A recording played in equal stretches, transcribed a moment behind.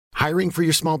Hiring for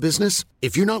your small business?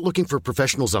 If you're not looking for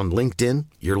professionals on LinkedIn,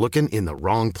 you're looking in the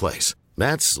wrong place.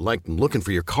 That's like looking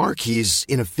for your car keys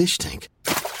in a fish tank.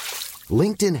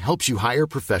 LinkedIn helps you hire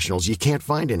professionals you can't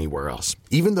find anywhere else,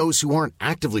 even those who aren't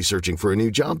actively searching for a new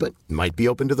job but might be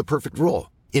open to the perfect role.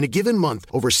 In a given month,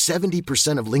 over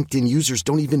 70% of LinkedIn users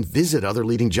don't even visit other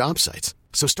leading job sites.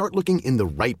 So start looking in the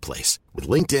right place. With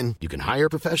LinkedIn, you can hire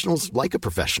professionals like a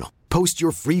professional. Post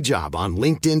your free job on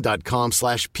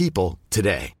linkedin.com/people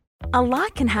today. A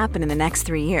lot can happen in the next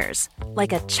 3 years.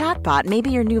 Like a chatbot may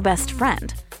be your new best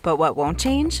friend. But what won't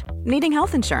change? Needing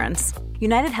health insurance.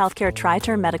 United Healthcare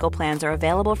Tri-Term Medical Plans are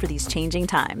available for these changing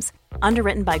times.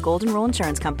 Underwritten by Golden Rule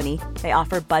Insurance Company, they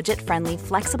offer budget-friendly,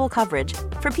 flexible coverage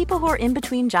for people who are in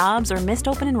between jobs or missed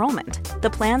open enrollment. The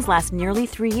plans last nearly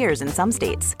 3 years in some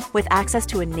states, with access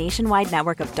to a nationwide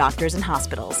network of doctors and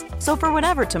hospitals. So for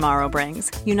whatever tomorrow brings,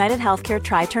 United Healthcare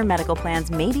Tri-Term Medical Plans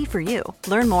may be for you.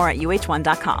 Learn more at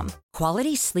uh1.com.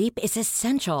 Quality sleep is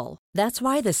essential. That's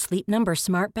why the Sleep Number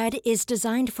Smart Bed is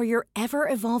designed for your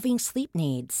ever-evolving sleep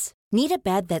needs. Need a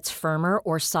bed that's firmer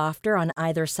or softer on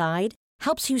either side?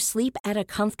 Helps you sleep at a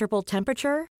comfortable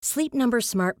temperature? Sleep Number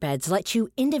Smart Beds let you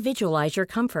individualize your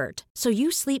comfort, so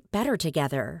you sleep better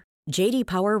together. J.D.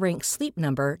 Power ranks Sleep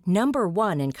Number number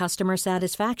 1 in customer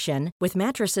satisfaction with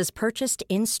mattresses purchased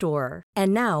in-store.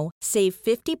 And now, save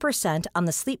 50% on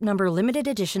the Sleep Number Limited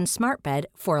Edition Smart Bed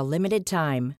for a limited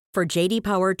time. For J.D.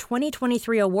 Power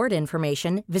 2023 award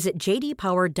information, visit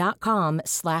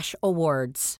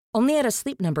jdpower.com/awards. Only at a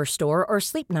Sleep Number store or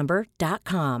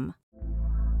sleepnumber.com.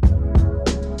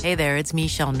 Hey there, it's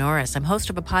Michelle Norris. I'm host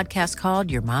of a podcast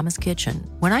called Your Mama's Kitchen.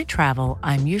 When I travel,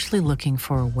 I'm usually looking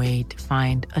for a way to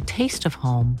find a taste of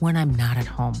home when I'm not at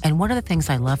home. And one of the things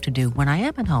I love to do when I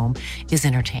am at home is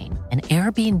entertain. And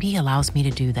Airbnb allows me to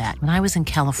do that. When I was in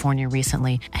California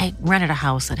recently, I rented a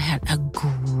house that had a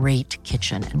great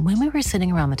kitchen. And when we were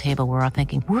sitting around the table, we were all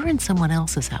thinking, we're in someone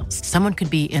else's house. Someone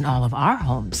could be in all of our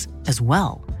homes as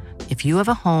well. If you have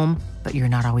a home, but you're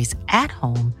not always at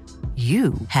home,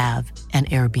 you have an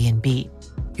Airbnb.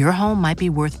 Your home might be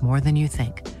worth more than you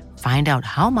think. Find out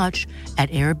how much at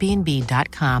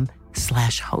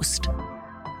airbnb.com/host.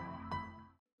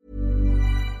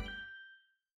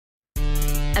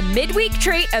 A midweek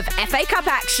treat of FA Cup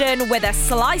action with a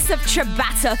slice of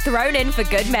ciabatta thrown in for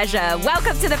good measure.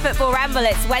 Welcome to the Football Ramble.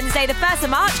 It's Wednesday, the 1st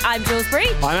of March. I'm Jules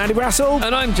Bree. I'm Andy Brassel.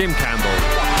 And I'm Jim Campbell.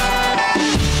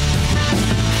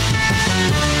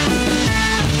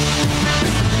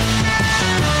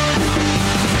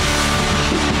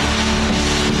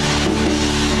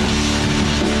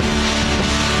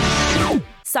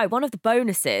 So one of the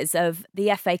bonuses of the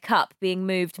FA Cup being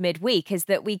moved midweek is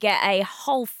that we get a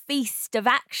whole feast of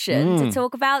action to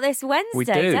talk about this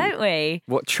Wednesday, don't we?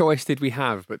 What choice did we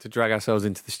have but to drag ourselves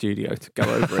into the studio to go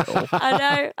over it all?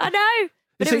 I know.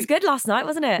 But it was good last night,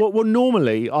 wasn't it? Well,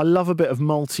 normally I love a bit of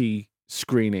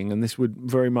multi-screening, and this would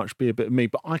very much be a bit of me,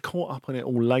 but I caught up on it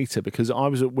all later because I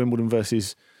was at Wimbledon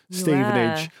versus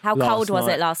Stevenage. How cold was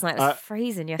it last night? It was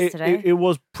freezing yesterday. It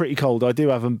was pretty cold. I do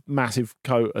have a massive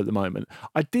coat at the moment.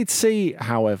 I did see,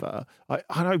 however,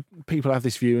 I know people have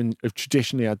this view and have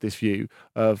traditionally had this view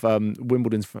of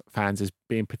Wimbledon's fans as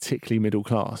being particularly middle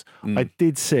class. I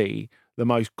did see the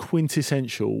most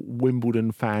quintessential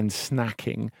Wimbledon fan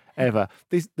snacking ever.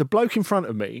 The bloke in front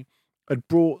of me had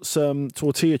brought some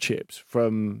tortilla chips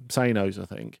from Sano's, I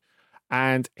think,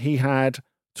 and he had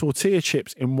tortilla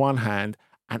chips in one hand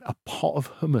and a pot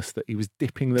of hummus that he was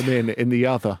dipping them in the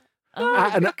other.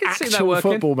 At an actual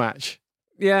football match.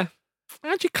 Yeah.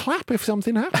 How'd you clap if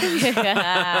something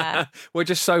happened? We're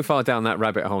just so far down that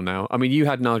rabbit hole now. I mean, you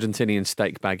had an Argentinian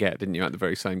steak baguette, didn't you, at the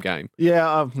very same game?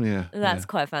 Yeah. That's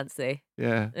quite fancy.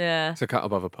 Yeah. It's a cut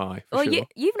above a pie. Well, sure.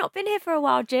 You've not been here for a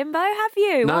while, Jimbo, have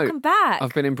you? No, Welcome back.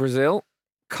 I've been in Brazil.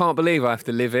 Can't believe I have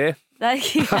to live here.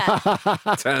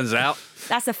 Turns out.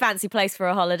 That's a fancy place for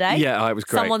a holiday. Yeah, it was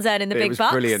great. Someone's earning the big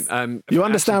bucks. Brilliant. You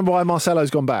understand why Marcelo's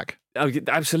gone back? Oh,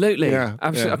 absolutely. Yeah.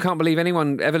 I can't believe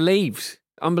anyone ever leaves.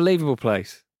 Unbelievable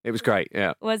place. It was great,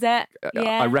 yeah. Was it?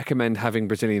 Yeah. I recommend having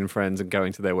Brazilian friends and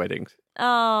going to their weddings.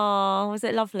 Oh, was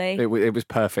it lovely? It was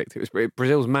perfect.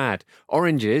 Brazil's mad.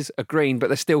 Oranges are green, but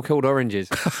they're still called oranges.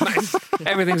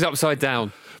 Everything's upside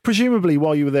down. Presumably,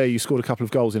 while you were there, you scored a couple of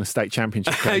goals in a state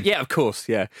championship game. Yeah, of course,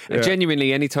 yeah.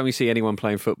 Genuinely, anytime you see anyone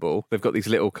playing football, they've got these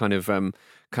little kind of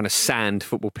sand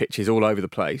football pitches all over the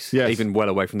place, even well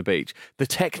away from the beach. The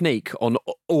technique on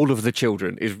all of the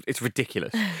children it's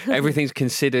ridiculous. Everything's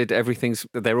considered,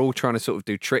 they're all trying to sort of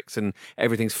do tricks and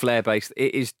everything's flair-based.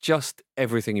 It is just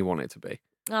everything you want it to be.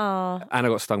 Oh. And I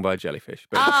got stung by a jellyfish.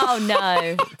 But Oh,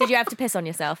 no. Did you have to piss on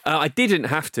yourself? I didn't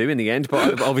have to in the end,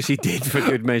 but I obviously did for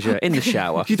good measure in the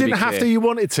shower. You didn't have to, you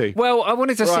wanted to? Well, I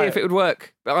wanted to see if it would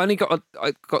work. I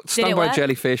got stung by a work?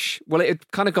 jellyfish. Well, it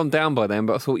had kind of gone down by then,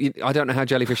 but I thought, I don't know how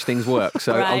jellyfish things work,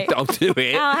 so Right. I'll do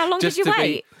it. How long did you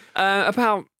wait?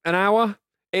 About an hour.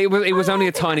 It was only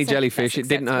a tiny that's jellyfish. It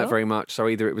didn't hurt acceptable. very much, so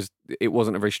either it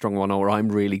wasn't a very strong one, or I'm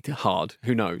really hard.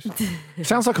 Who knows?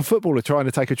 Sounds like a footballer trying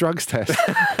to take a drugs test.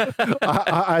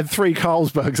 I had 3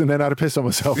 Carlsbergs and then had to piss on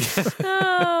myself.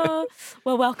 Oh.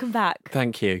 Well, welcome back.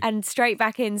 Thank you. And straight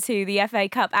back into the FA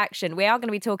Cup action. We are going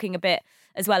to be talking a bit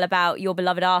as well about your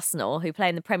beloved Arsenal, who play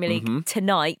in the Premier League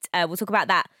tonight. We'll talk about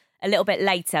that a little bit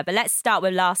later. But let's start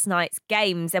with last night's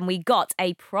games. And we got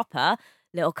a proper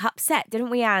little cup set, didn't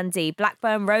we, Andy?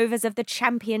 Blackburn Rovers of the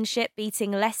Championship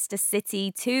beating Leicester City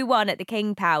 2-1 at the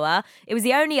King Power. It was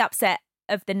the only upset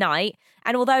of the night.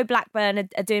 And although Blackburn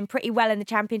are doing pretty well in the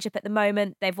Championship at the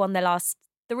moment, they've won their last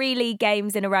 3 league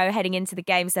games in a row heading into the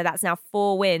game. So that's now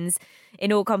 4 wins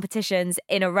in all competitions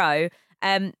in a row.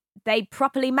 They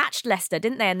properly matched Leicester,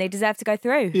 didn't they? And they deserve to go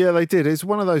through. Yeah, they did. It's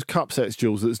one of those cup sets,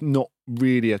 Jules, that's not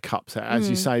really a cup set, as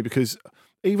you say, because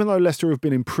even though Leicester have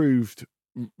been improved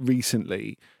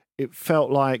recently, it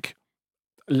felt like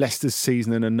Leicester's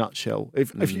season in a nutshell.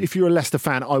 If you're a Leicester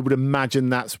fan, I would imagine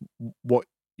that's what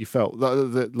you felt.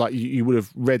 Like you would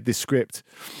have read this script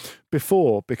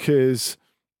before, because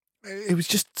it was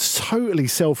just totally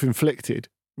self-inflicted,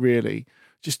 really.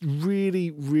 Just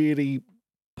really, really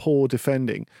poor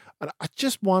defending. And I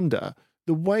just wonder,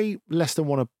 the way Leicester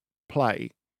want to play,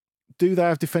 do they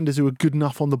have defenders who are good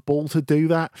enough on the ball to do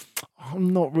that?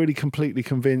 I'm not really completely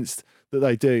convinced that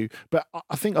they do. But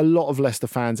I think a lot of Leicester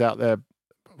fans out there,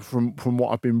 from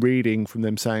what I've been reading from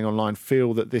them saying online,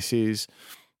 feel that this is,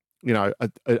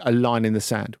 a line in the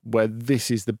sand, where this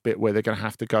is the bit where they're going to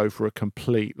have to go for a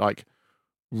complete,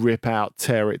 rip out,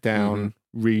 tear it down,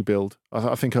 rebuild.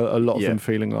 I think a lot of them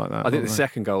feeling like that. I think the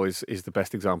second goal is the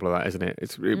best example of that, isn't it?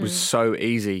 It was so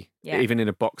easy, even in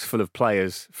a box full of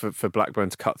players, for Blackburn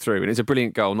to cut through. And it's a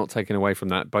brilliant goal, not taking away from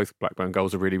that. Both Blackburn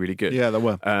goals are really, really good. Yeah, they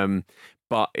were.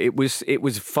 But it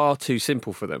was far too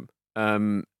simple for them.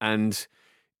 And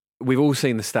we've all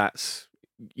seen the stats,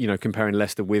 comparing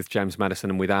Leicester with James Maddison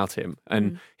and without him.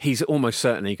 And he's almost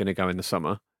certainly going to go in the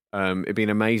summer. It'd be an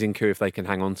amazing coup if they can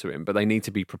hang on to him, but they need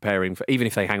to be preparing for, even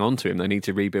if they hang on to him, they need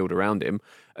to rebuild around him.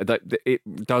 It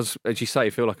does, as you say,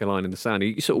 feel like a line in the sand.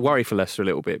 You sort of worry for Leicester a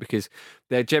little bit, because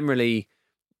they're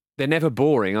never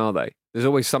boring, are they? There's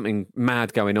always something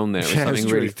mad going on there, something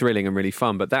really thrilling and really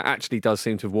fun. But that actually does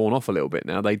seem to have worn off a little bit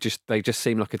now. They just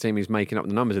seem like a team who's making up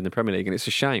the numbers in the Premier League, and it's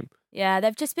a shame. Yeah,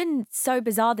 they've just been so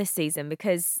bizarre this season,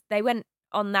 because they went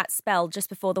on that spell just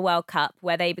before the World Cup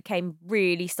where they became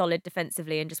really solid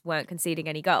defensively and just weren't conceding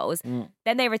any goals.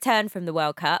 Then they returned from the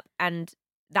World Cup and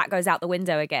that goes out the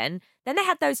window again. Then they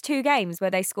had those 2 games where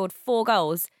they scored 4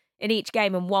 goals in each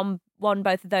game and won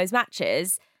both of those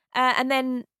matches. And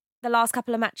then the last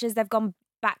couple of matches, they've gone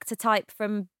back to type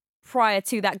from prior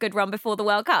to that good run before the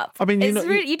World Cup. I mean,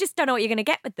 you just don't know what you're going to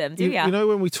get with them, do you? You know,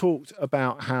 when we talked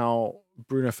about how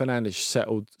Bruno Fernandes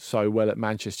settled so well at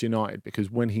Manchester United,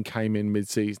 because when he came in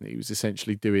mid-season, he was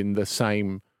essentially doing the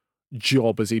same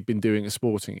job as he'd been doing at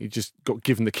Sporting. He just got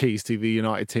given the keys to the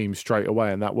United team straight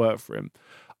away, and that worked for him.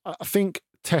 I think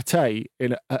Tete,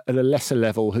 at a lesser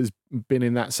level, has been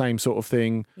in that same sort of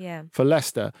thing for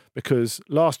Leicester, because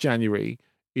last January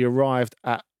he arrived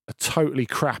at a totally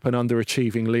crap and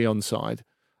underachieving Lyon side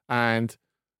and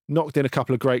knocked in a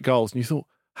couple of great goals, and you thought,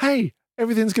 hey,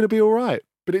 everything's going to be all right.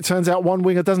 But it turns out one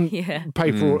winger doesn't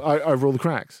pay for over all the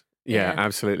cracks. Yeah,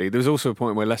 absolutely. There was also a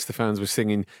point where Leicester fans were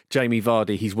singing Jamie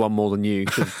Vardy, he's won more than you,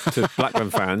 to Blackburn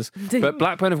fans. But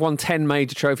Blackburn have won 10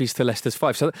 major trophies to Leicester's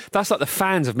 5. So that's like the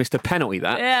fans have missed a penalty,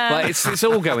 that. Yeah. Like, it's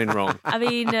all going wrong. I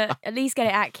mean, at least get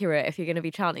it accurate if you're going to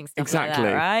be chanting stuff Exactly.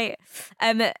 like that,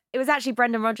 right? It was actually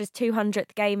Brendan Rodgers'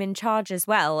 200th game in charge as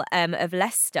well, of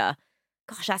Leicester.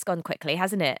 Gosh, that's gone quickly,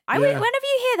 hasn't it? Whenever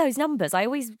you hear those numbers, I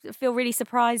always feel really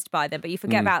surprised by them, but you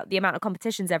forget about the amount of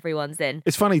competitions everyone's in.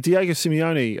 It's funny, Diego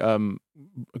Simeone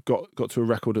got to a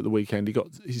record at the weekend. He got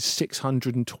his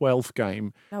 612th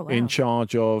game in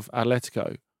charge of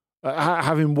Atletico.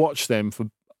 Having watched them for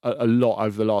a lot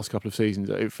over the last couple of seasons,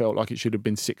 it felt like it should have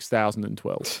been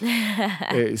 6,012.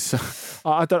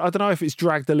 I don't know if it's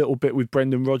dragged a little bit with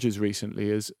Brendan Rodgers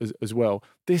recently as well.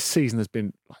 This season has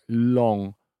been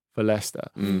long for Leicester.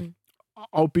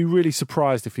 I'll be really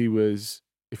surprised if he was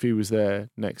there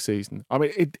next season. I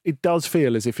mean, it does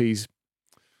feel as if he's,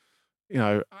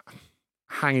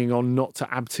 hanging on not to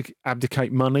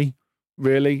abdicate money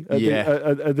really,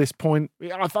 at this point?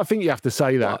 I think you have to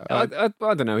say that.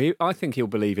 I don't know. I think he'll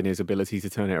believe in his ability to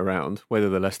turn it around, whether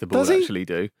the Leicester board actually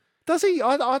do. Does he?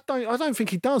 I don't think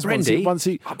he does. Brendy, once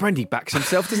he Brendy backs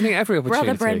himself, doesn't he? Every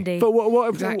opportunity. Brother Brendy. But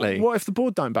what if the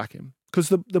board don't back him? Because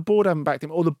the board haven't backed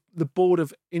him, or the board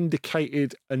have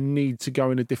indicated a need to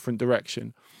go in a different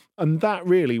direction. And that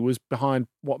really was behind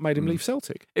what made him leave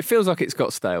Celtic. It feels like it's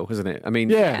got stale, hasn't it? I mean,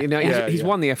 he's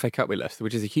won the FA Cup with Leicester,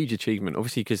 which is a huge achievement.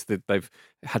 Obviously, because they've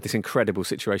had this incredible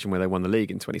situation where they won the league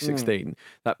in 2016.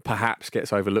 That perhaps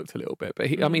gets overlooked a little bit. But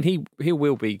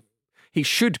he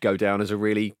should go down as a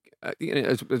really,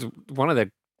 as one of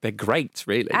their greats,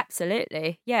 really.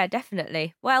 Absolutely. Yeah,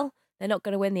 definitely. Well, they're not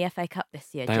going to win the FA Cup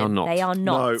this year, Jim. They are not. They are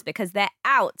not, because they're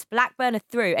out. Blackburn are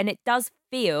through. And it does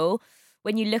feel,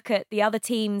 when you look at the other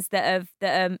teams that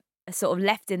are sort of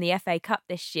left in the FA Cup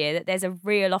this year, that there's a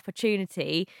real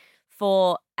opportunity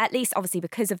for, at least obviously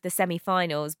because of the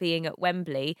semi-finals being at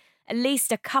Wembley, at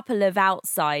least a couple of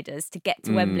outsiders to get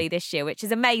to Wembley this year, which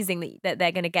is amazing that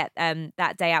they're going to get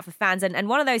that day out for fans. And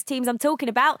one of those teams I'm talking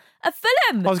about are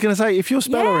Fulham. I was going to say, if you're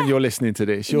Speller and you're listening to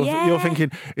this, you're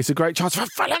thinking it's a great chance for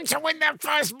Fulham to win their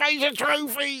first major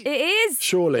trophy. It is.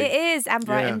 Surely. It is. And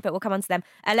Brighton, but we'll come on to them.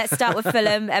 Let's start with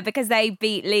Fulham because they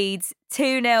beat Leeds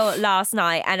 2-0 last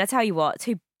night. And I tell you what,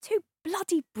 two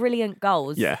bloody brilliant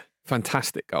goals. Yeah.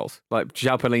 Fantastic goals. Like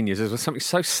João Palhinha's, there's something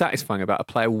so satisfying about a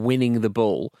player winning the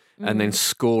ball and then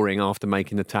scoring after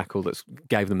making the tackle that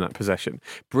gave them that possession.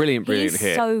 Brilliant He's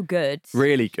hit. So good.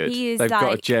 Really good. They've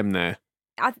got a gem there.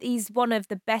 He's one of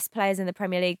the best players in the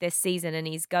Premier League this season, and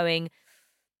he's going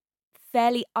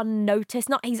fairly unnoticed.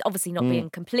 He's obviously not being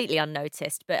completely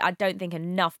unnoticed, but I don't think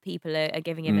enough people are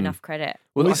giving him enough credit.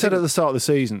 Well, we said at the start of the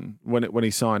season when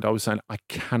he signed, I was saying I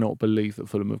cannot believe that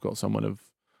Fulham have got someone of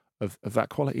that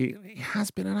quality. He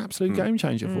has been an absolute game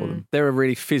changer for them. They're a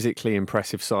really physically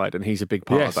impressive side, and he's a big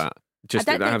part of that. Just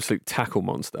an absolute tackle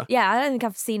monster. Yeah, I don't think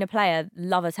I've seen a player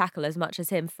love a tackle as much as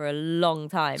him for a long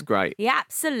time. It's great. He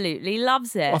absolutely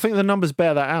loves it. I think the numbers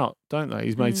bear that out, don't they?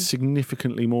 He's made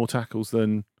significantly more tackles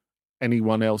than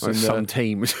anyone else in some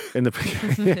teams. In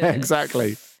the yeah,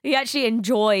 exactly. He actually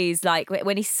enjoys, like,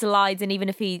 when he slides, and even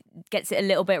if he gets it a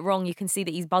little bit wrong, you can see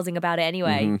that he's buzzing about it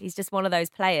anyway. He's just one of those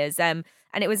players.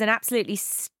 And it was an absolutely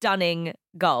stunning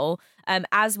goal,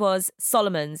 as was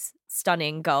Solomon's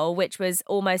stunning goal, which was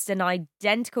almost an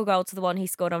identical goal to the one he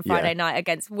scored on Friday night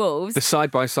against Wolves. The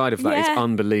side-by-side of that is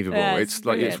unbelievable. Yeah,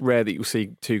 it's rare that you'll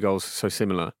see two goals so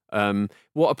similar.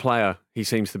 What a player he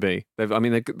seems to be. They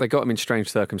got him in strange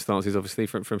circumstances, obviously,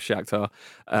 from Shakhtar.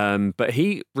 But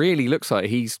he really looks like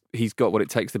he's got what it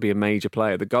takes to be a major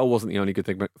player. The goal wasn't the only good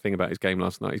thing about his game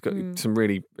last night. He's got some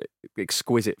really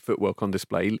exquisite footwork on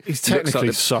display. He's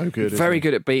technically so good. Very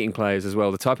good at beating players as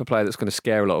well. The type of player that's going to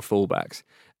scare a lot of fullbacks.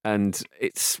 And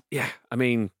it's,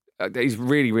 he's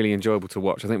really, really enjoyable to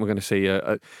watch. I think we're going to see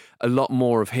a lot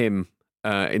more of him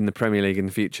in the Premier League in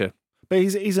the future. But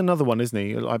he's another one, isn't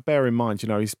he? Like, bear in mind,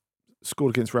 he's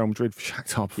scored against Real Madrid for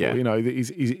Shakhtar before. Yeah.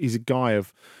 He's a guy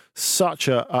of such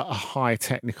a high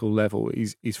technical level.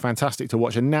 He's fantastic to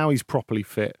watch, and now he's properly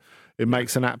fit. It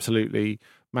makes an absolutely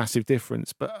massive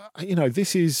difference. But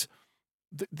this is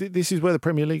where the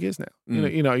Premier League is now.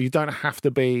 You don't have to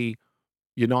be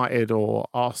United or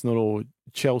Arsenal or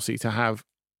Chelsea to have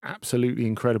absolutely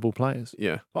incredible players.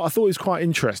 Yeah. But I thought it was quite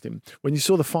interesting when you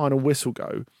saw the final whistle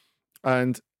go,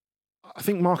 and I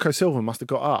think Marco Silva must have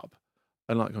got up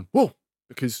and gone, whoa,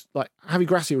 because Javi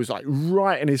Gracia was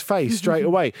right in his face straight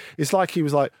away. It's like he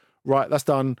was like, right, that's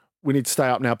done. We need to stay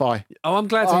up now. Bye. Oh, I'm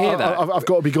glad to hear that. I've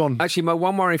got to be gone. Actually, my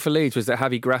one worry for Leeds was that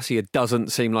Javi Gracia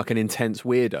doesn't seem like an intense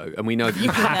weirdo. And we know that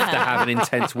you have to have an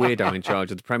intense weirdo in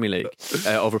charge of the Premier League,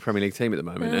 of a Premier League team at the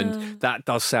moment. And that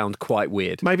does sound quite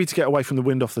weird. Maybe to get away from the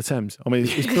wind off the Thames. I mean,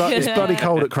 it's bloody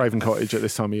cold at Craven Cottage at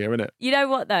this time of year, isn't it? You know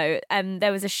what, though?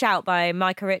 There was a shout by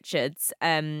Micah Richards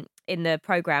in the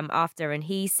programme after, and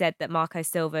he said that Marco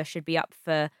Silva should be up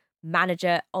for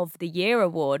Manager of the Year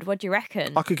award. What do you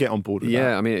reckon? I could get on board with that.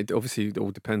 Yeah, I mean, it obviously all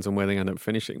depends on where they end up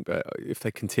finishing, but if they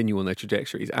continue on their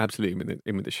trajectory, he's absolutely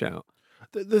in with the shout.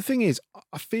 The thing is,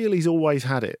 I feel he's always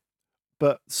had it,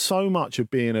 but so much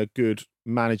of being a good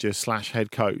manager /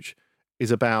 head coach is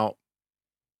about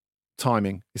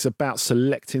timing. It's about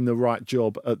selecting the right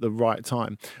job at the right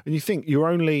time. And you think you're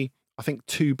only, I think,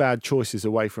 2 bad choices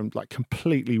away from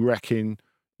completely wrecking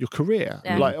your career,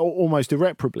 almost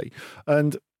irreparably.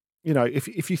 And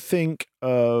if you think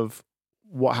of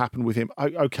what happened with him,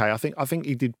 okay, I think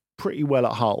he did pretty well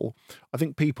at Hull. I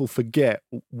think people forget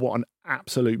what an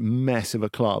absolute mess of a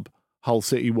club Hull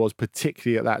City was,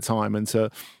 particularly at that time, and to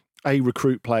A,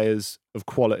 recruit players of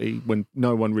quality when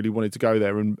no one really wanted to go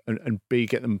there, and B,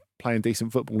 get them playing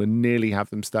decent football and nearly have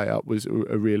them stay up was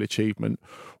a real achievement.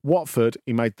 Watford,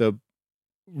 he made the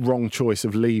wrong choice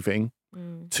of leaving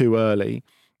too early,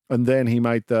 and then he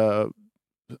made the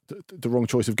wrong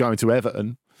choice of going to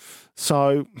Everton.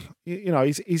 So, you know,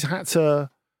 he's had to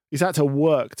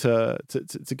work to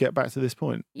get back to this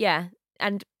point. Yeah.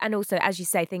 And also, as you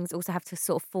say, things also have to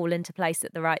sort of fall into place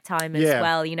at the right time as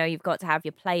well. You know, you've got to have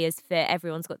your players fit.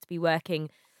 Everyone's got to be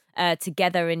working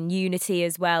together in unity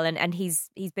as well. And he's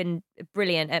been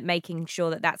brilliant at making sure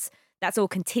that that's all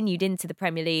continued into the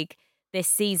Premier League this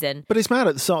season. But it's mad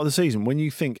at the start of the season when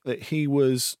you think that he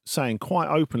was saying quite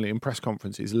openly in press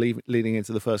conferences leading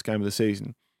into the first game of the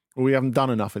season, well, we haven't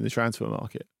done enough in the transfer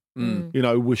market. You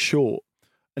know, we're short.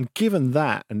 And given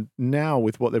that, and now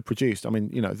with what they've produced, I mean,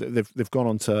 you know, they've gone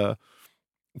on to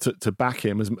back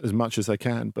him as much as they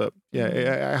can. But yeah,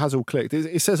 it has all clicked.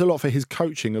 It says a lot for his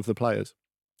coaching of the players.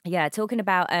 Yeah, talking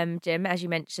about Jim, as you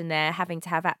mentioned there, having to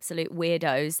have absolute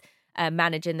weirdos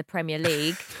managing the Premier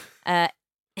League.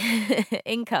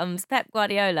 In comes Pep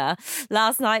Guardiola.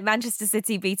 Last night, Manchester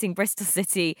City beating Bristol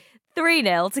City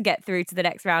 3-0 to get through to the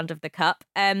next round of the Cup.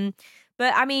 But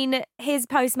I mean, his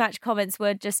post-match comments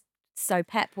were just so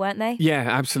Pep, weren't they? Yeah,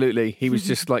 absolutely. He was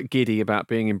just like giddy about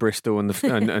being in Bristol and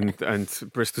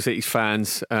Bristol City's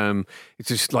fans. It's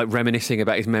just like reminiscing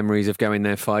about his memories of going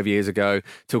there 5 years ago,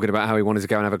 talking about how he wanted to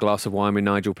go and have a glass of wine with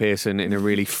Nigel Pearson in a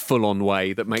really full-on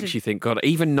way that makes you think, God,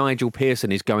 even Nigel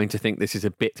Pearson is going to think this is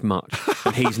a bit much.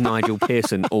 And he's Nigel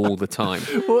Pearson all the time.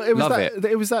 Well,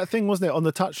 it was that thing, wasn't it, on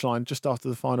the touchline just after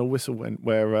the final whistle went,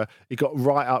 where he got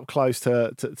right up close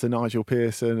to Nigel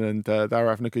Pearson, and they were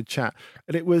having a good chat.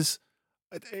 And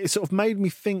it sort of made me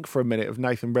think for a minute of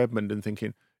Nathan Redmond and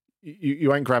thinking,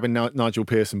 you ain't grabbing Nigel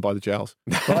Pearson by the jowls.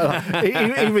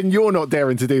 Even you're not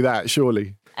daring to do that,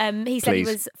 surely. He said he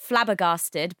was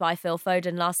flabbergasted by Phil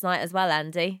Foden last night as well,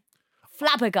 Andy.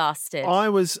 Flabbergasted.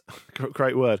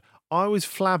 Great word. I was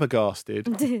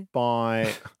flabbergasted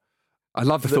by... I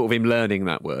love the thought of him learning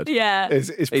that word. Yeah. He's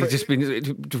just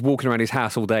been walking around his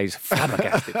house all day. He's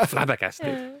flabbergasted.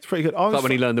 It's pretty good. Like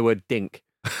when he learned the word dink.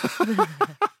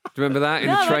 Do you remember that in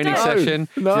the training session?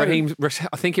 No. I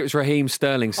think it was Raheem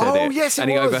Sterling said it. Oh, yes, it and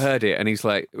he was. overheard it, and he's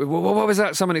like, what was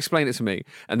that? Someone explain it to me.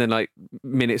 And then, like,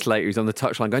 minutes later, he's on the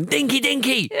touchline going, dinky,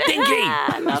 dinky, dinky.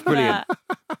 It's brilliant.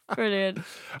 Brilliant.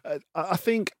 I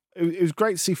think it was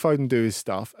great to see Foden do his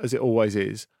stuff, as it always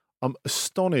is. I'm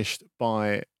astonished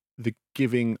by the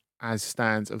giving as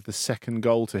stands of the second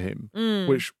goal to him,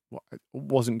 which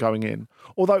wasn't going in.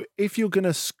 Although, if you're going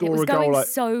to score a goal going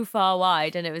so far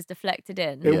wide and it was deflected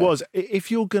in. It was.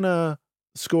 If you're going to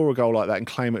score a goal like that and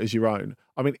claim it as your own,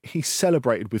 I mean, he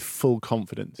celebrated with full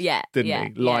confidence,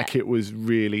 didn't he? Like it was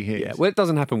really his. Yeah, well, it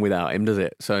doesn't happen without him, does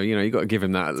it? So, you know, you've got to give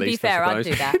him that at least. To be fair, I'd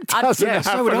do that. It doesn't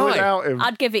happen without him.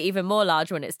 I'd give it even more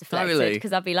large when it's deflected,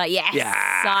 because I'd be like, yes,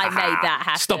 I made that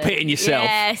happen. Stop hitting yourself.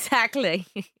 Yeah, exactly.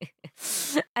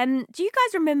 Do you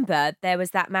guys remember there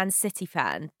was that Man City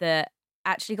fan that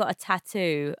actually got a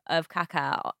tattoo of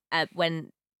Kaká when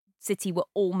City were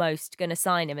almost going to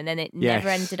sign him, and then it never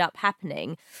ended up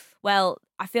happening? Well,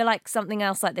 I feel like something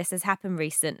else like this has happened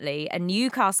recently. A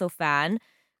Newcastle fan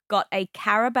got a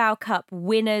Carabao Cup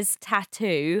winner's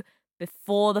tattoo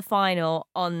before the final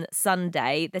on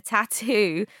Sunday. The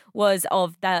tattoo was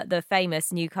of the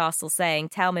famous Newcastle saying,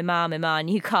 "Tell me ma,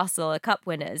 Newcastle are cup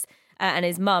winners." And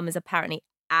his mum is apparently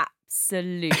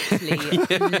absolutely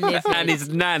livid. And his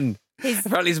nan.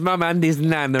 Apparently his mum and his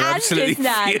nan are absolutely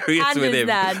furious with him.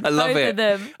 I love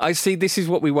it. I see, this is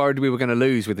what we worried we were going to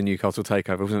lose with the Newcastle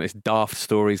takeover, wasn't it? It's daft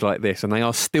stories like this, and they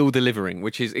are still delivering,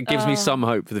 which is, it gives me some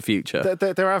hope for the future.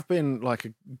 There have been like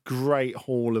a great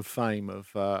hall of fame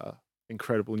of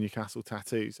incredible Newcastle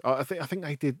tattoos. I think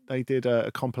they did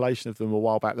a compilation of them a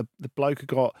while back. The bloke who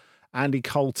got Andy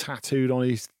Cole tattooed on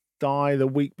his thigh the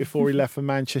week before he left for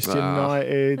Manchester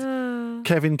United.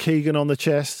 Kevin Keegan on the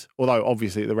chest. Although,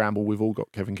 obviously, at the Ramble, we've all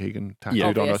got Kevin Keegan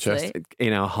tattooed on our chest.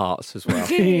 In our hearts as well.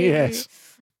 Yes.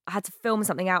 I had to film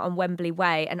something out on Wembley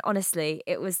Way, and honestly,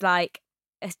 it was like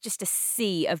just a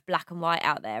sea of black and white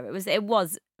out there. It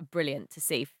was brilliant to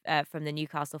see from the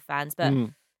Newcastle fans, but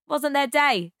wasn't their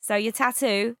day. So your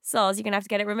tattoo, Soz, you're going to have to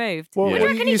get it removed. Well,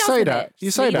 you say that.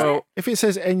 If it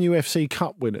says NUFC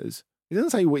Cup winners, it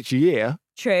doesn't say which year.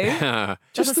 True.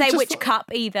 Doesn't say which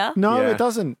cup either. No, it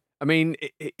doesn't. I mean,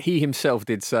 he himself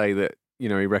did say that, you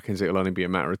know, he reckons it'll only be a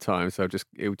matter of time, so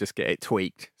he'll just get it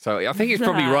tweaked. So I think it's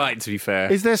probably right, to be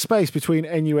fair. Is there space between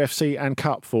NUFC and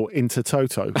Cup for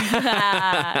Intertoto?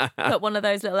 Put one of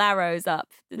those little arrows up.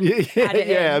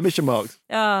 Yeah, mission marks.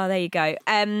 Oh, there you go.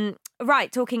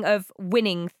 Right, talking of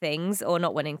winning things or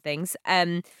not winning things,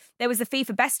 there was the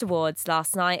FIFA Best Awards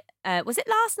last night. Was it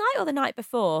last night or the night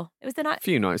before? It was the night. A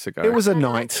few nights ago. It was a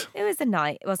night. It was a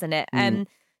night, wasn't it?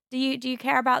 Do you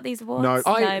care about these awards?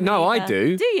 No. I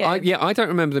do. Do you? I don't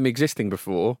remember them existing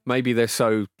before. Maybe they're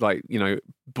so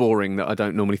boring that I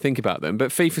don't normally think about them.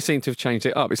 But FIFA seem to have changed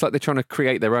it up. It's like they're trying to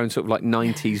create their own sort of like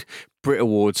 90s Brit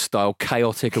Awards style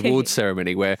chaotic awards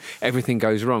ceremony where everything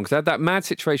goes wrong. Because they had that mad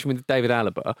situation with David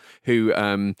Alaba,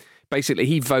 who basically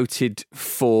he voted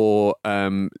for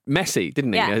Messi,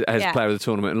 didn't he, as player of the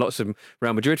tournament? And lots of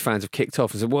Real Madrid fans have kicked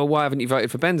off and said, well, why haven't you voted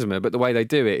for Benzema? But the way they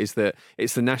do it is that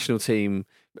it's the national team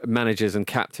managers and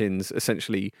captains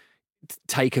essentially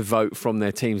take a vote from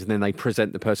their teams and then they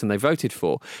present the person they voted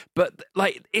for. But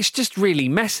like, it's just really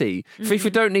messy.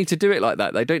 FIFA don't need to do it like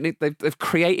that. They don't need. They've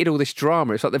created all this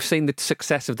drama. It's like they've seen the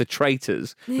success of the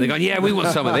traitors. They're going, yeah, we want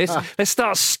some of this. Let's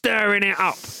start stirring it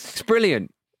up. It's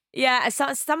brilliant. Yeah,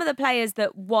 so some of the players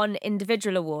that won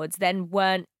individual awards then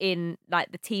weren't in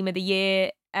like the team of the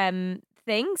year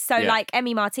thing. So like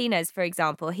Emi Martinez, for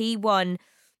example, he won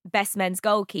Best Men's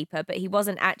Goalkeeper, but he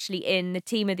wasn't actually in the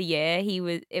Team of the Year.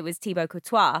 It was Thibaut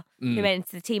Courtois who went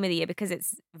into the Team of the Year because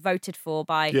it's voted for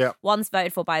by one's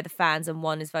voted for by the fans and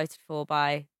one is voted for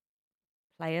by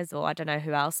players or I don't know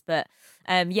who else. But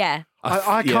I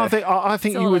can't think. I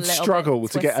think you would struggle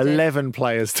to get 11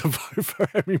 players to vote for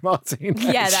Emi Martinez.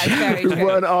 Yeah, that's very true. Who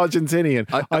weren't Argentinian.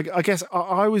 I guess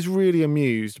I was really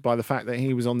amused by the fact that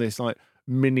he was on this like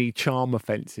mini charm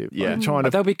offensive. Yeah, trying to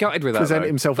they'll be gutted with that. Present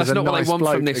himself That's as a not nice what they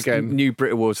want from this again. new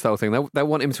Brit Awards style thing. They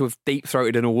want him to have deep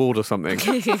throated an award or something.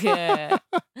 Yeah.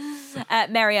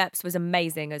 Mary Earps was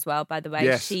amazing as well, by the way.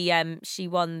 Yes. She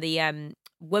won the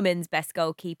Women's Best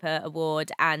Goalkeeper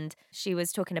award, and she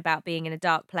was talking about being in a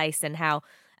dark place and how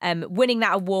winning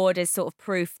that award is sort of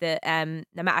proof that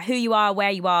no matter who you are, where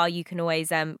you are, you can always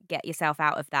get yourself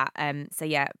out of that. So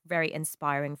yeah, very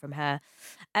inspiring from her.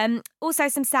 Also,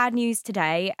 some sad news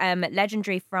today.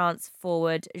 Legendary France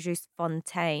forward Just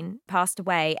Fontaine passed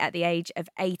away at the age of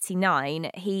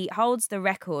 89. He holds the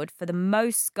record for the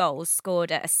most goals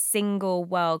scored at a single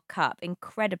World Cup.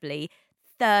 Incredibly,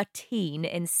 13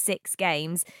 in 6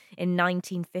 games in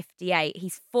 1958.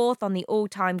 He's fourth on the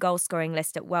all-time goal-scoring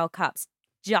list at World Cups,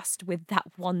 just with that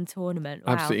one tournament.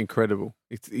 Wow. Absolutely incredible.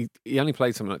 He only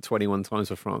played something like 21 times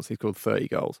for France. He scored 30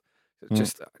 goals.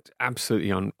 Just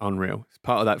absolutely unreal. It's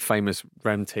part of that famous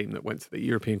Rem team that went to the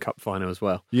European Cup final as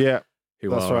well. Yeah,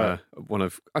 who that's are right. one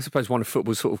of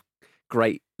football's sort of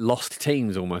great lost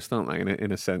teams almost, aren't they,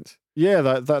 in a sense? Yeah,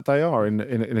 that they are in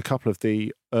a couple of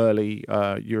the early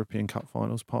European Cup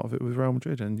finals. Part of it with Real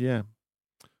Madrid, and yeah,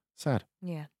 sad.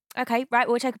 Yeah. Okay, right,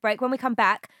 we'll take a break. When we come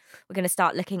back, we're going to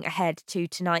start looking ahead to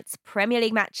tonight's Premier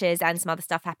League matches and some other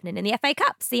stuff happening in the FA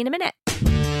Cup. See you in a minute.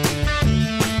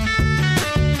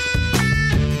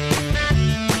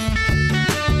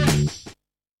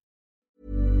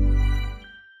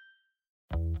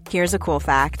 Here's a cool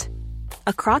fact.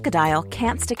 A crocodile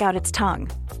can't stick out its tongue.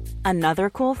 Another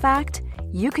cool fact,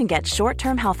 you can get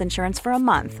short-term health insurance for a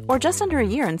month or just under a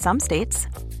year in some states.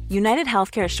 United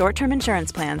Healthcare short-term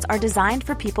insurance plans are designed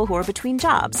for people who are between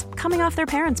jobs, coming off their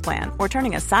parents' plan, or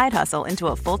turning a side hustle into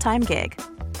a full-time gig.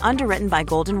 Underwritten by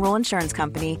Golden Rule Insurance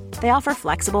Company, they offer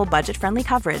flexible, budget-friendly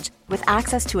coverage with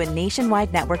access to a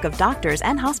nationwide network of doctors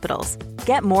and hospitals.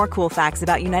 Get more cool facts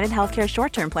about United Healthcare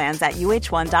short-term plans at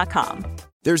uh1.com.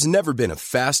 There's never been a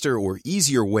faster or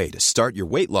easier way to start your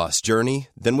weight loss journey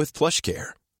than with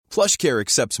PlushCare. PlushCare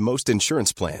accepts most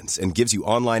insurance plans and gives you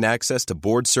online access to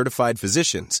board-certified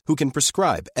physicians who can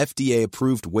prescribe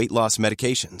FDA-approved weight loss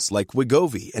medications like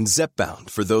Wegovy and Zepbound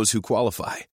for those who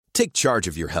qualify. Take charge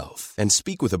of your health and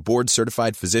speak with a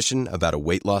board-certified physician about a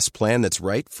weight loss plan that's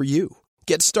right for you.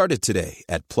 Get started today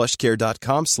at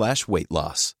plushcare.com/weight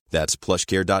loss. That's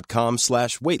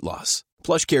plushcare.com/weight loss.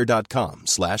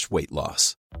 plushcare.com/weight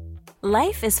loss.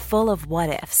 Life is full of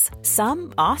what-ifs.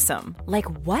 Some awesome, like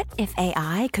what if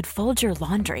AI could fold your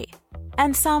laundry?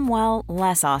 And some, well,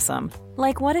 less awesome,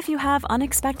 like what if you have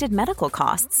unexpected medical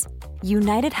costs?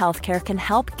 United Healthcare can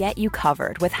help get you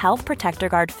covered with Health Protector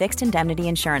Guard fixed indemnity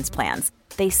insurance plans.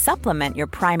 They supplement your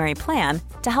primary plan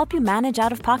to help you manage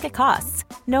out-of-pocket costs.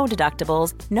 No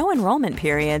deductibles, no enrollment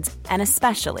periods, and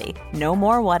especially no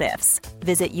more what-ifs.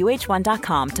 Visit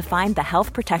uh1.com to find the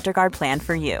Health Protector Guard plan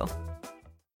for you.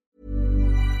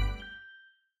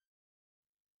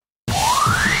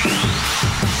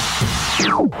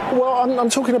 Well, I'm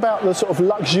talking about the sort of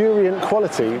luxuriant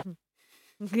quality.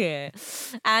 Yeah.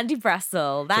 Andy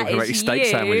Brassel, that Talking is about your steak you.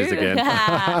 sandwiches again.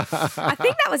 I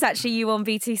think that was actually you on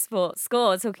BT Sport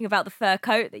Score talking about the fur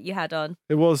coat that you had on.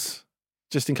 It was.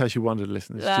 Just in case you wondered,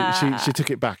 listeners, she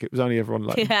took it back. It was only everyone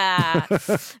like. Yeah,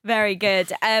 very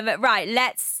good. Right,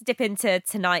 let's dip into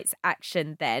tonight's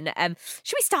action then.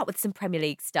 Should we start with some Premier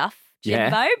League stuff,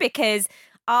 Jimbo? Yeah. Because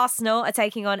Arsenal are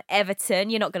taking on Everton.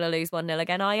 You're not going to lose 1-0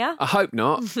 again, are you? I hope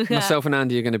not. Myself and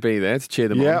Andy are going to be there to cheer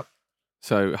them on.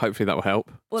 So hopefully that will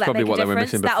help. Will it's that probably make what a they were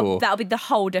missing before. That'll be the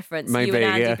whole difference. Maybe, you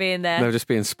and Andy being there. They'll just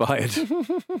be inspired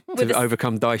to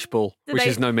overcome Dyche Ball, which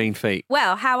is no mean feat.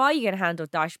 Well, how are you going to handle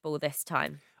Dyche Ball this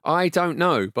time? I don't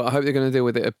know, but I hope they're going to deal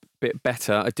with it a bit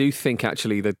better. I do think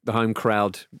actually the home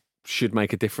crowd should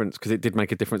make a difference because it did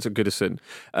make a difference at Goodison.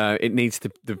 The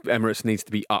Emirates needs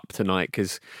to be up tonight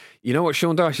because you know what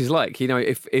Sean Dyche is like. You know,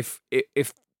 if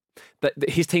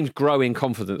his teams grow in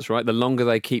confidence, right? The longer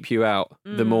they keep you out,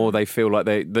 the more they feel like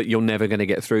that you're never going to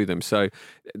get through them. So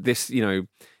this, you know,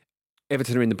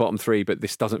 Everton are in the bottom three, but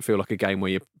this doesn't feel like a game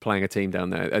where you're playing a team down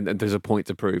there, and there's a point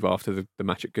to prove after the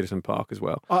match at Goodison Park as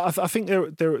well. I think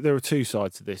there are two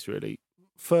sides to this really.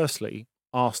 Firstly,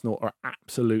 Arsenal are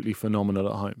absolutely phenomenal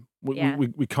at home.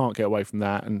 We can't get away from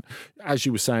that. And as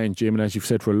you were saying, Jim, and as you've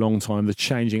said for a long time, the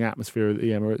changing atmosphere at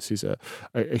the Emirates is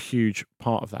a huge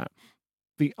part of that.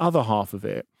 The other half of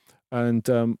it, and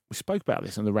we spoke about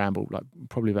this on the Ramble, like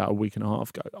probably about a week and a half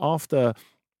ago, after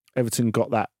Everton got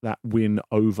that win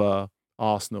over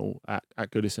Arsenal at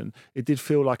Goodison, it did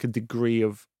feel like a degree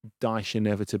of Dyche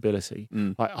inevitability.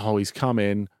 Like, he's come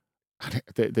in, and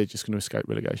they're just going to escape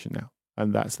relegation now.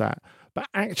 And that's that. But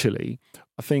actually,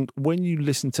 I think when you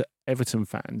listen to Everton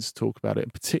fans talk about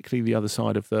it, particularly the other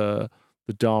side of the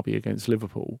derby against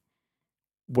Liverpool,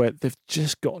 where they've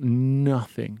just got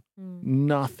nothing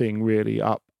really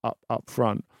up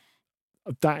front,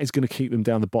 that is going to keep them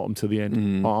down the bottom to the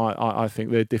end. I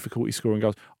think they're difficulty scoring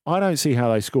goals. I don't see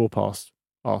how they score past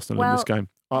Arsenal in this game.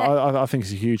 I think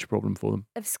it's a huge problem for them.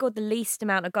 They've scored the least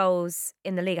amount of goals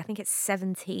in the league. I think it's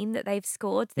 17 that they've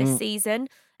scored this season.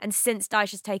 And since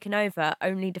Dyche has taken over,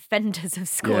 only defenders have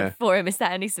scored for him. Is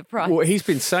that any surprise? Well, he's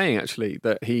been saying actually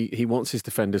that he wants his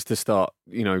defenders to start,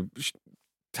 you know,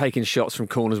 taking shots from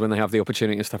corners when they have the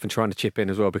opportunity and stuff, and trying to chip in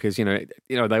as well, because you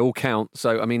know they all count.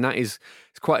 So I mean it's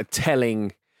quite a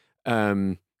telling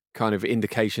kind of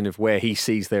indication of where he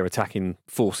sees their attacking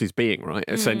forces being, right?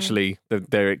 Essentially,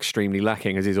 they're extremely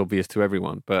lacking, as is obvious to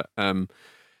everyone. But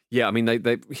yeah, I mean,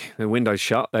 the window's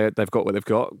shut. They've got what they've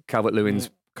got.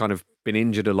 Calvert-Lewin's kind of been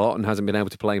injured a lot and hasn't been able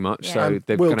to play much. Yeah. So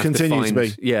they're will going to have to continue find,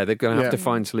 to be. Yeah, they're going to have to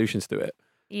find solutions to it.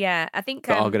 Yeah, I think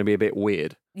that are going to be a bit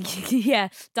weird. Yeah,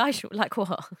 Dyche, like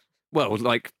what? Well,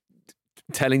 like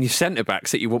telling your centre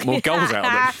backs that you want more goals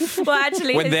out of them. Well,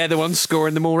 actually, when they're the ones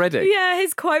scoring them already. Yeah,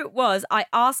 his quote was, "I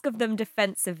ask of them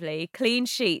defensively, clean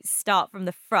sheets start from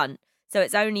the front, so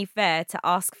it's only fair to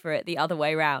ask for it the other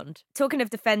way round." Talking of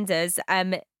defenders,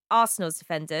 Arsenal's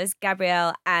defenders,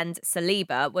 Gabriel and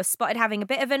Saliba, were spotted having a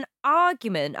bit of an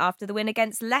argument after the win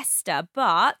against Leicester,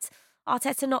 but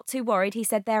Arteta not too worried. He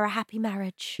said they're a happy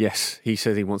marriage. Yes, he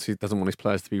says he doesn't want his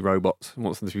players to be robots, he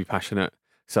wants them to be passionate.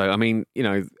 So, I mean, you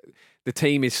know, the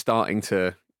team is starting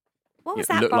to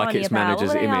look like its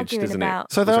manager's image, doesn't it?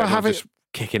 So they're having just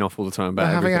kicking off all the time about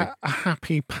they're having everything. a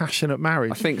happy, passionate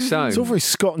marriage. I think so. It's all very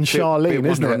Scott and Charlene,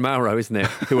 isn't it? And Mauro, isn't it?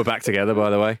 Who are back together, by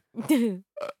the way.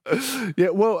 Yeah,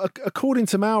 well, according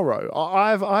to Mauro,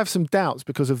 I have some doubts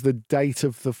because of the date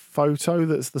of the photo.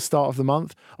 That's the start of the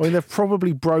month. I mean, they've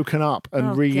probably broken up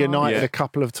and reunited a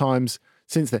couple of times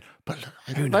since then. But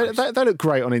they look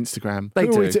great on Instagram.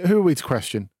 Who are we to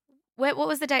question? What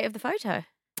was the date of the photo?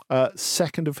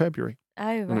 2nd of February. Oh,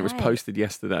 right. And it was posted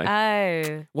yesterday.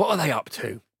 Oh. What are they up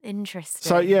to? Interesting.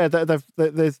 So yeah,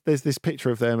 there's this picture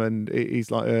of them, and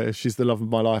he's like, "She's the love of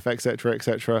my life," etc.,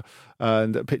 etc.,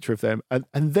 and a picture of them, and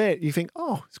then you think,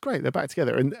 "Oh, it's great, they're back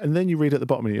together," and then you read at the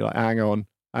bottom, and you're like, "Hang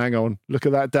on, look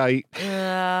at that date."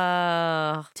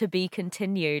 To be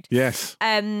continued. Yes.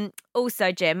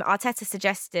 Also, Jim, Arteta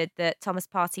suggested that Thomas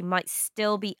Partey might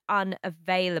still be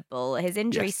unavailable. His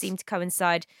injury seemed to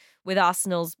coincide with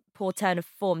Arsenal's poor turn of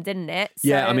form, didn't it? So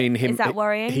yeah, I mean, is that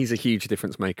worrying? He's a huge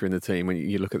difference maker in the team when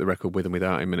you look at the record with and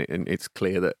without him, and it's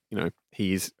clear that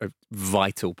he is a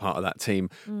vital part of that team.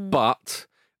 But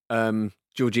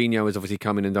Jorginho has obviously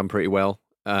come in and done pretty well.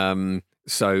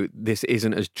 So this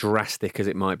isn't as drastic as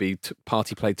it might be.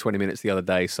 Partey played 20 minutes the other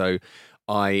day, so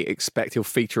I expect he'll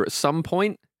feature at some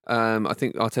point. I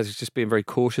think Arteta's just being very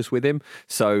cautious with him.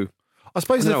 So I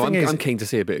suppose I'm keen to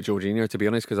see a bit of Jorginho, to be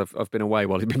honest, because I've been away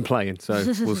while he's been playing. So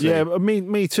we'll see. Yeah,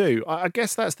 me too. I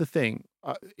guess that's the thing.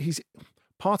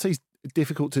 Partey's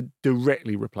difficult to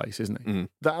directly replace, isn't it?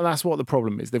 That's what the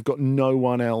problem is. They've got no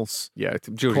one else. Yeah,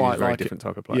 Georgie is a very different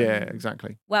type of player. Yeah,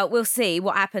 exactly. Well, we'll see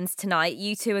what happens tonight.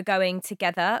 You two are going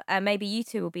together. Maybe you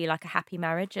two will be like a happy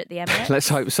marriage at the Emirates. Let's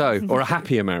hope so. Or a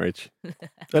happier marriage.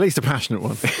 At least a passionate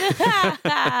one.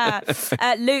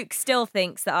 Luke still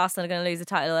thinks that Arsenal are going to lose the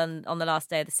title on the last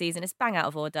day of the season. It's bang out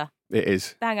of order. It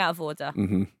is. Bang out of order.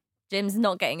 Mm-hmm. Jim's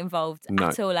not getting involved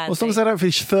at all, Andy. Well, as long as they don't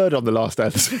finish third on the last day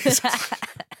of the season.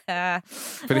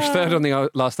 Finish third on the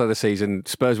last day of the season,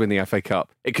 Spurs win the FA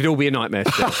Cup. It could all be a nightmare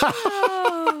still.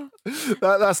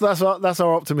 That's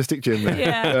our optimistic Jim there.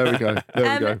 Yeah. There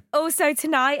we go. Also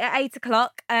tonight at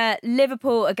 8:00,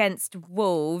 Liverpool against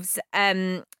Wolves.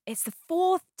 It's the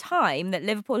fourth time that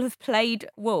Liverpool have played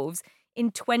Wolves in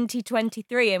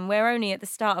 2023, and we're only at the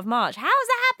start of March. How's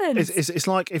that happened? It's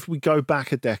like if we go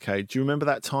back a decade. Do you remember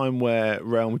that time where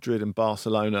Real Madrid and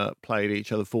Barcelona played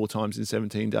each other 4 times in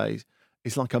 17 days?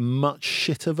 It's like a much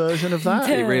shitter version of that.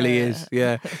 It really is,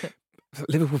 yeah.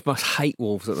 Liverpool must hate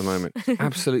Wolves at the moment.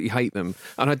 Absolutely hate them.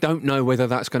 And I don't know whether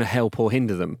that's going to help or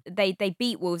hinder them. They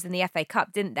beat Wolves in the FA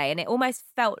Cup, didn't they? And it almost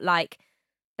felt like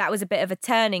that was a bit of a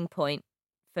turning point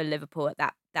for Liverpool at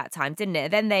that time, didn't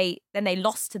it? Then they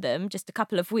lost to them just a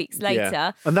couple of weeks later.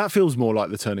 Yeah. And that feels more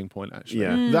like the turning point, actually.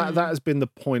 Yeah. That has been the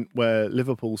point where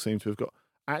Liverpool seem to have got,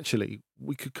 actually,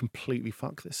 we could completely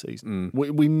fuck this season.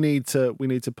 We need to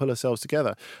pull ourselves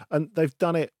together. And they've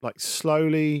done it like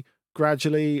slowly,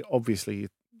 gradually. Obviously,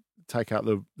 take out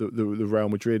the Real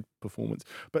Madrid performance.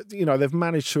 But, they've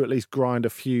managed to at least grind a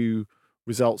few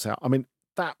results out. I mean,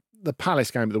 the Palace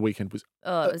game of the weekend was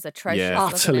it was atrocious. Yeah.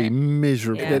 Utterly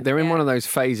miserable. Yeah. They're in one of those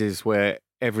phases where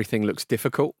everything looks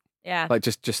difficult. Yeah. Like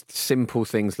just simple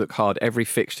things look hard. Every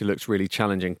fixture looks really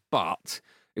challenging. But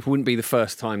it wouldn't be the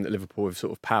first time that Liverpool have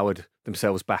sort of powered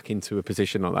themselves back into a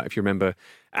position like that. If you remember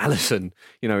Alisson,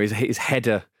 his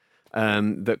header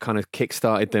that kind of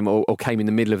kick-started them or came in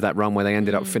the middle of that run where they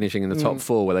ended up finishing in the top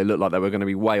 4 where they looked like they were going to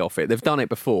be way off it. They've done it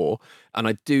before. And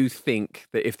I do think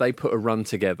that if they put a run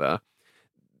together,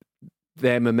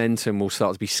 their momentum will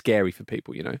start to be scary for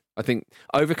people, I think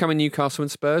overcoming Newcastle and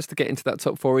Spurs to get into that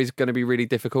top 4 is going to be really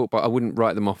difficult, but I wouldn't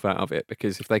write them off out of it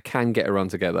because if they can get a run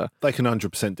together... They can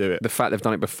 100% do it. The fact they've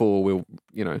done it before will,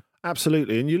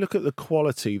 Absolutely. And you look at the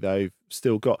quality they've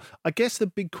still got. I guess the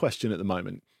big question at the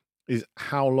moment is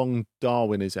how long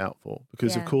Darwin is out for.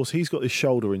 Because, of course, he's got this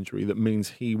shoulder injury that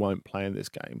means he won't play in this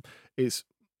game. It's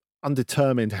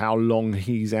undetermined how long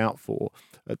he's out for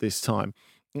at this time.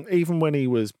 Even when he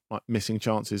was missing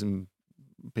chances and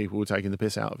people were taking the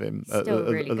piss out of him at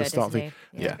the start of the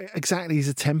yeah, exactly. He's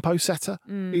a tempo setter.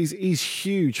 He's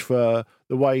huge for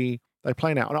the way they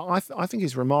play now. And I think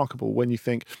it's remarkable when you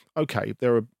think, okay,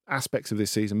 there are aspects of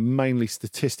this season, mainly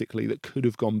statistically, that could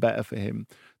have gone better for him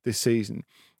this season.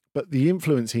 But the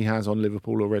influence he has on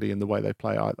Liverpool already in the way they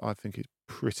play, I think is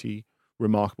pretty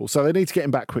remarkable. So they need to get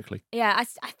him back quickly. Yeah,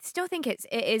 I still think it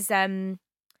is.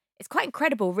 It's quite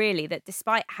incredible, really, that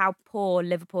despite how poor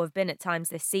Liverpool have been at times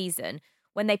this season,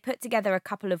 when they put together a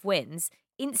couple of wins,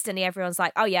 instantly everyone's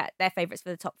like, oh yeah, they're favourites for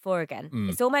the top 4 again.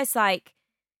 It's almost like,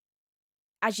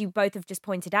 as you both have just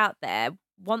pointed out there,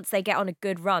 once they get on a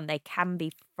good run, they can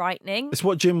be frightening. It's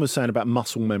what Jim was saying about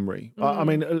muscle memory. I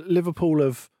mean, Liverpool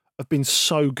have been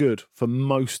so good for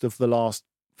most of the last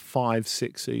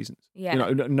 5-6 seasons. Yeah.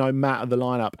 No matter the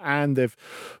lineup, and they've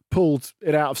pulled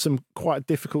it out of some quite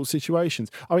difficult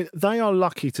situations. I mean, they are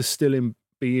lucky to still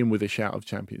be in with a shout of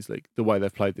Champions League the way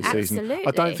they've played this season. I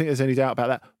don't think there's any doubt about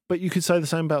that. But you could say the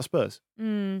same about Spurs.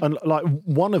 And like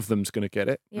one of them's going to get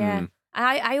it. Yeah.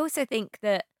 I also think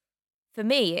that for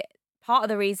me, part of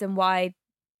the reason why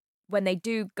when they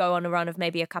do go on a run of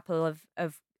maybe a couple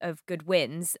of good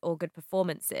wins or good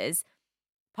performances,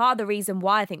 part of the reason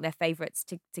why I think they're favourites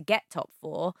to get top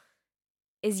 4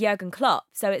 is Jurgen Klopp.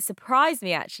 So it surprised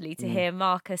me actually to hear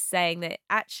Marcus saying that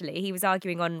actually he was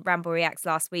arguing on Ramble Reacts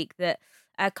last week that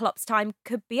Klopp's time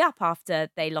could be up after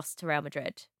they lost to Real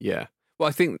Madrid. Yeah. Well,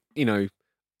 I think,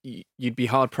 you'd be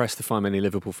hard pressed to find many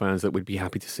Liverpool fans that would be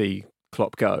happy to see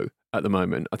Klopp go at the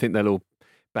moment. I think they'll all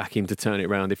back him to turn it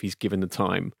around if he's given the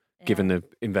time, given the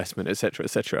investment, etc.,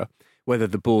 etc. Whether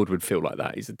the board would feel like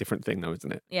that is a different thing though,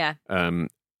 isn't it? Yeah.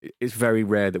 It's very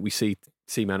rare that we see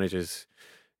managers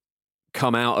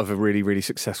come out of a really, really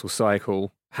successful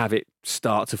cycle, have it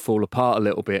start to fall apart a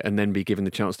little bit, and then be given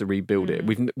the chance to rebuild it.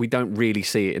 We don't really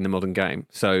see it in the modern game.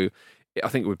 So I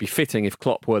think it would be fitting if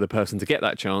Klopp were the person to get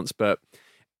that chance, but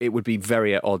it would be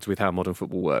very at odds with how modern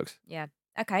football works. Yeah.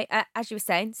 Okay, as you were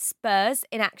saying, Spurs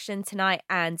in action tonight,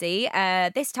 Andy.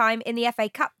 This time in the FA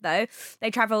Cup, though,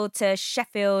 they travel to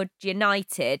Sheffield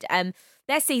United.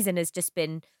 Their season has just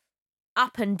been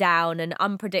up and down and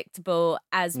unpredictable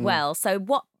as well. So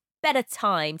what better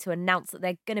time to announce that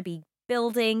they're going to be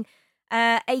building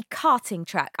a karting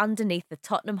track underneath the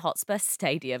Tottenham Hotspur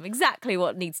Stadium. Exactly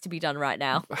what needs to be done right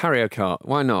now. Harry Kart,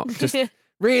 why not? Just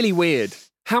really weird.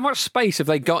 How much space have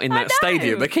they got in that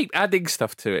stadium? They keep adding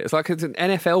stuff to it. It's like it's an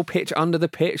NFL pitch under the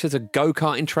pitch. There's a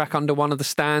go-karting track under one of the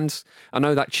stands. I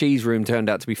know that cheese room turned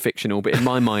out to be fictional, but in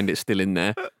my mind it's still in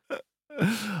there.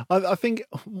 I think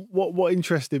what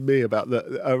interested me about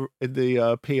the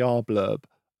PR blurb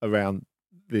around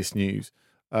this news,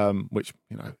 which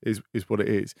is what it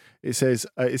is. It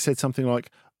said something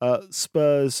like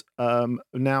Spurs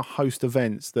now host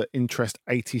events that interest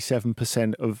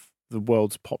 87% of the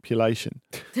world's population.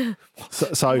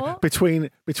 So between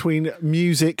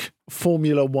music,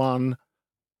 Formula One,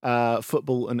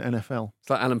 football and NFL. It's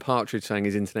like Alan Partridge saying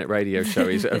his internet radio show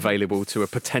is available to a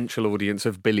potential audience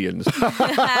of billions.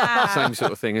 Same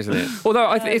sort of thing, isn't it? Although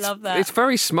it's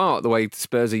very smart the way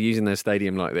Spurs are using their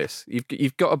stadium like this.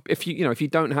 You've got to, if you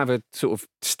don't have a sort of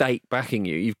state backing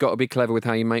you, you've got to be clever with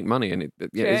how you make money, and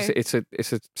it's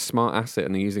a smart asset,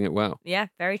 and they're using it well. Yeah,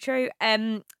 very true.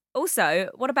 Also,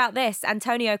 what about this?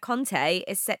 Antonio Conte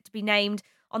is set to be named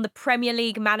on the Premier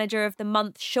League Manager of the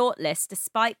Month shortlist,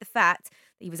 despite the fact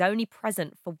that he was only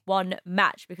present for one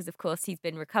match because, of course, he's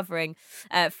been recovering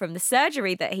from the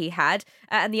surgery that he had.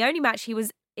 And the only match he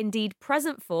was indeed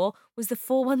present for was the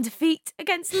 4-1 defeat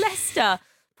against Leicester.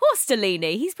 Poor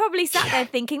Stellini. He's probably sat there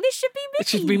thinking, this should be me. It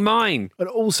should be mine. And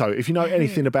also, if you know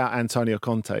anything about Antonio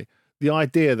Conte, the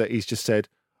idea that he's just said,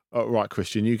 oh, right,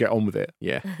 Christian, you get on with it.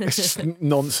 Yeah. It's just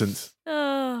nonsense.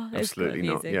 Oh, absolutely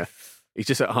not. Yeah. He's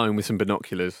just at home with some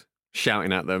binoculars,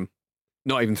 shouting at them,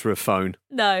 not even through a phone.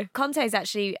 No. Conte's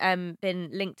actually been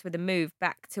linked with a move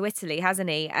back to Italy, hasn't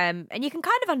he? And you can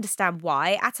kind of understand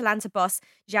why. Atalanta boss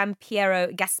Gianpiero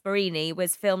Gasparini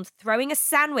was filmed throwing a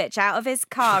sandwich out of his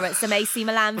car at some AC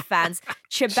Milan fans.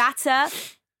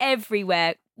 Ciabatta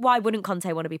everywhere. Why wouldn't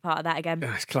Conte want to be part of that again?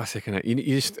 It's classic, isn't it? You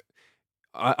just...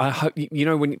 I hope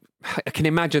I can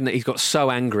imagine that he's got so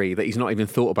angry that he's not even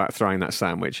thought about throwing that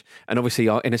sandwich. And obviously,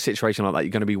 in a situation like that,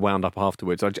 you're going to be wound up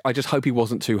afterwards. I just hope he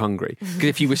wasn't too hungry, because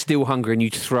if you were still hungry and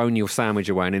you'd thrown your sandwich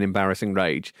away in an embarrassing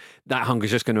rage, that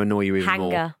hunger's just going to annoy you even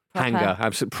more. Hanger,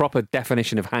 absolute proper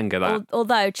definition of hanger. That.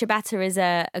 Although ciabatta is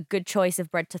a good choice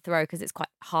of bread to throw because it's quite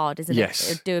hard, isn't it?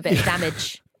 Yes, it'll do a bit of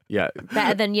damage. Yeah,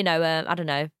 better than I don't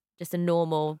know, just a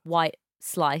normal white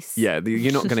slice. Yeah,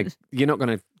 you're not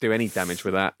gonna do any damage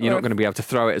with that. You're not going to be able to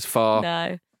throw it as far.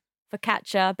 No,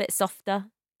 focaccia a bit softer.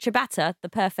 Ciabatta, the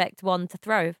perfect one to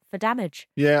throw for damage.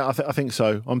 Yeah, I think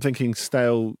so. I'm thinking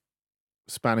stale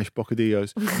Spanish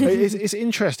bocadillos. It's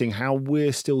interesting how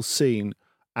we're still seen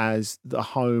as the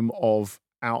home of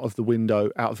out of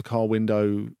the car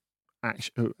window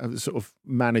action, sort of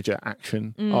manager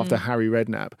action after Harry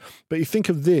Redknapp. But you think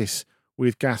of this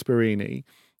with Gasparini.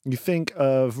 You think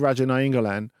of Raja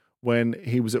Nainggolan when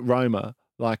he was at Roma,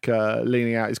 like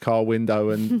leaning out his car window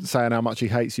and saying how much he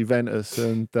hates Juventus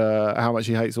and how much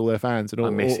he hates all their fans and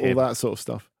all that sort of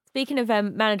stuff. Speaking of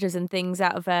managers and things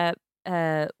out of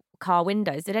car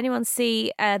windows, did anyone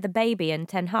see the baby and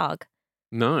Ten Hag?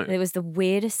 No. It was the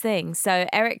weirdest thing. So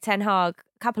Erik Ten Hag,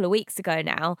 a couple of weeks ago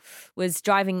now, was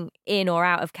driving in or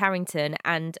out of Carrington,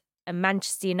 and a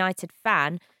Manchester United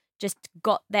fan just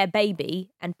got their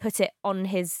baby and put it on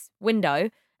his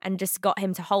window and just got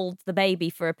him to hold the baby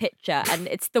for a picture. And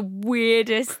it's the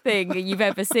weirdest thing you've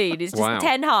ever seen. It's just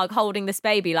Ten Hag holding this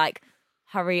baby like,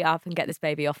 hurry up and get this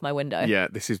baby off my window. Yeah,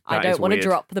 I don't want to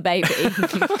drop the baby.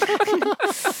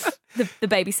 The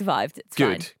baby survived. It's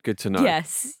good. Fine. Good to know.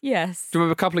 Yes. Do you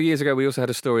remember a couple of years ago we also had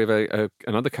a story of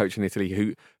another coach in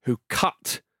Italy who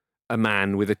cut a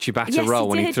man with a ciabatta roll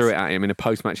when he threw it at him in a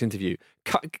post-match interview.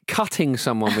 Cutting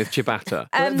someone with ciabatta.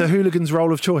 The hooligan's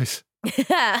role of choice.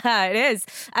 It is.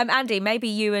 Andy, maybe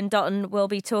you and Dotton will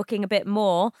be talking a bit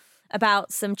more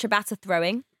about some ciabatta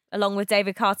throwing along with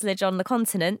David Cartledge on the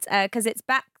continent, because it's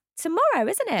back tomorrow,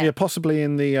 isn't it? Yeah, possibly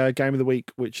in the game of the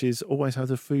week, which always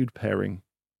has a food pairing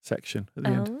section at the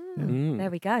end. Yeah. There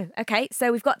we go. Okay,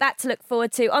 so we've got that to look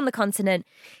forward to. On the continent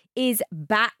is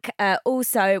back.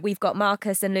 Also, we've got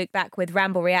Marcus and Luke back with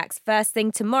Ramble Reacts first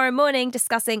thing tomorrow morning,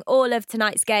 discussing all of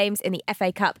tonight's games in the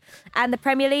FA Cup and the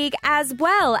Premier League as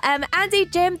well. Andy,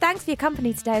 Jim, thanks for your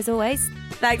company today as always.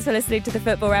 Thanks for listening to the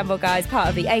Football Ramble, guys, part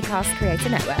of the Acast Creator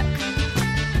Network.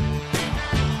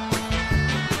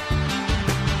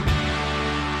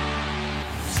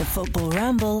 The Football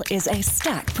Ramble is a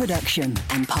Stack production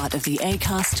and part of the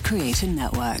Acast Creator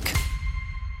Network.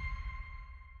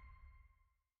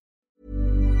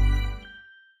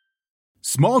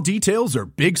 Small details are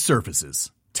big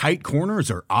surfaces. Tight corners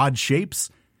are odd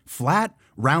shapes. Flat,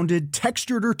 rounded,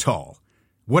 textured, or tall.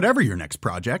 Whatever your next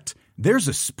project, there's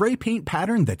a spray paint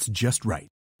pattern that's just right.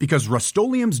 Because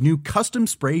Rust-Oleum's new Custom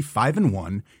Spray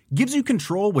 5-in-1 gives you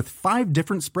control with 5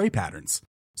 different spray patterns.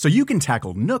 So you can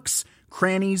tackle nooks,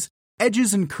 crannies,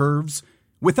 edges, and curves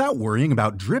without worrying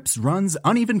about drips, runs,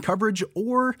 uneven coverage,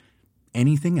 or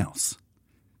anything else.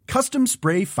 Custom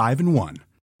Spray 5-in-1.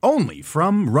 Only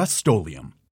from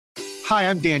Rust-Oleum. Hi,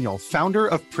 I'm Daniel, founder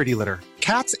of Pretty Litter.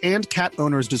 Cats and cat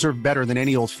owners deserve better than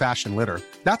any old-fashioned litter.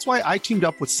 That's why I teamed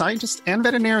up with scientists and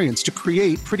veterinarians to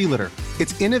create Pretty Litter.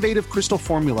 Its innovative crystal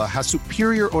formula has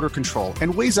superior odor control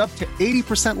and weighs up to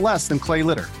 80% less than clay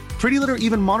litter. Pretty Litter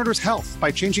even monitors health by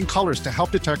changing colors to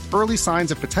help detect early signs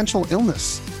of potential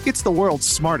illness. It's the world's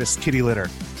smartest kitty litter.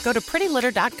 Go to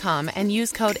prettylitter.com and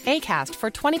use code ACAST for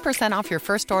 20% off your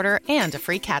first order and a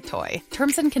free cat toy.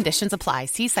 Terms and conditions apply.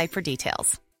 See site for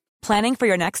details. Planning for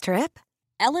your next trip?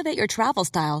 Elevate your travel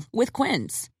style with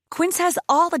Quince. Quince has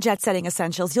all the jet-setting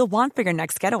essentials you'll want for your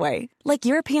next getaway, like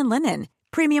European linen,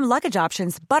 premium luggage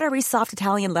options, buttery soft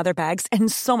Italian leather bags,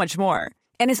 and so much more.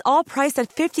 And is all priced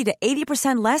at 50 to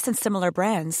 80% less than similar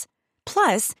brands.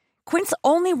 Plus, Quince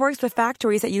only works with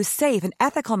factories that use safe and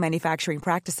ethical manufacturing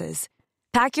practices.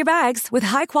 Pack your bags with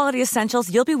high-quality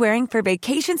essentials you'll be wearing for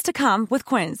vacations to come with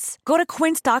Quince. Go to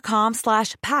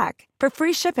quince.com/pack for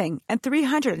free shipping and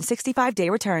 365-day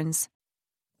returns.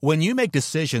 When you make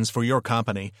decisions for your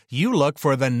company, you look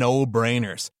for the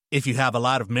no-brainers. If you have a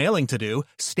lot of mailing to do,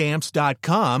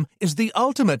 Stamps.com is the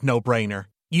ultimate no-brainer.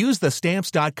 Use the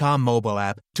Stamps.com mobile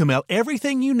app to mail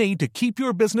everything you need to keep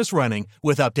your business running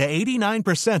with up to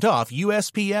 89% off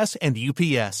USPS and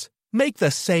UPS. Make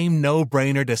the same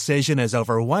no-brainer decision as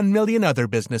over 1 million other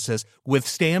businesses with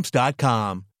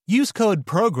Stamps.com. Use code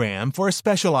PROGRAM for a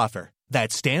special offer.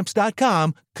 That's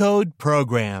Stamps.com, code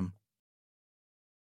PROGRAM.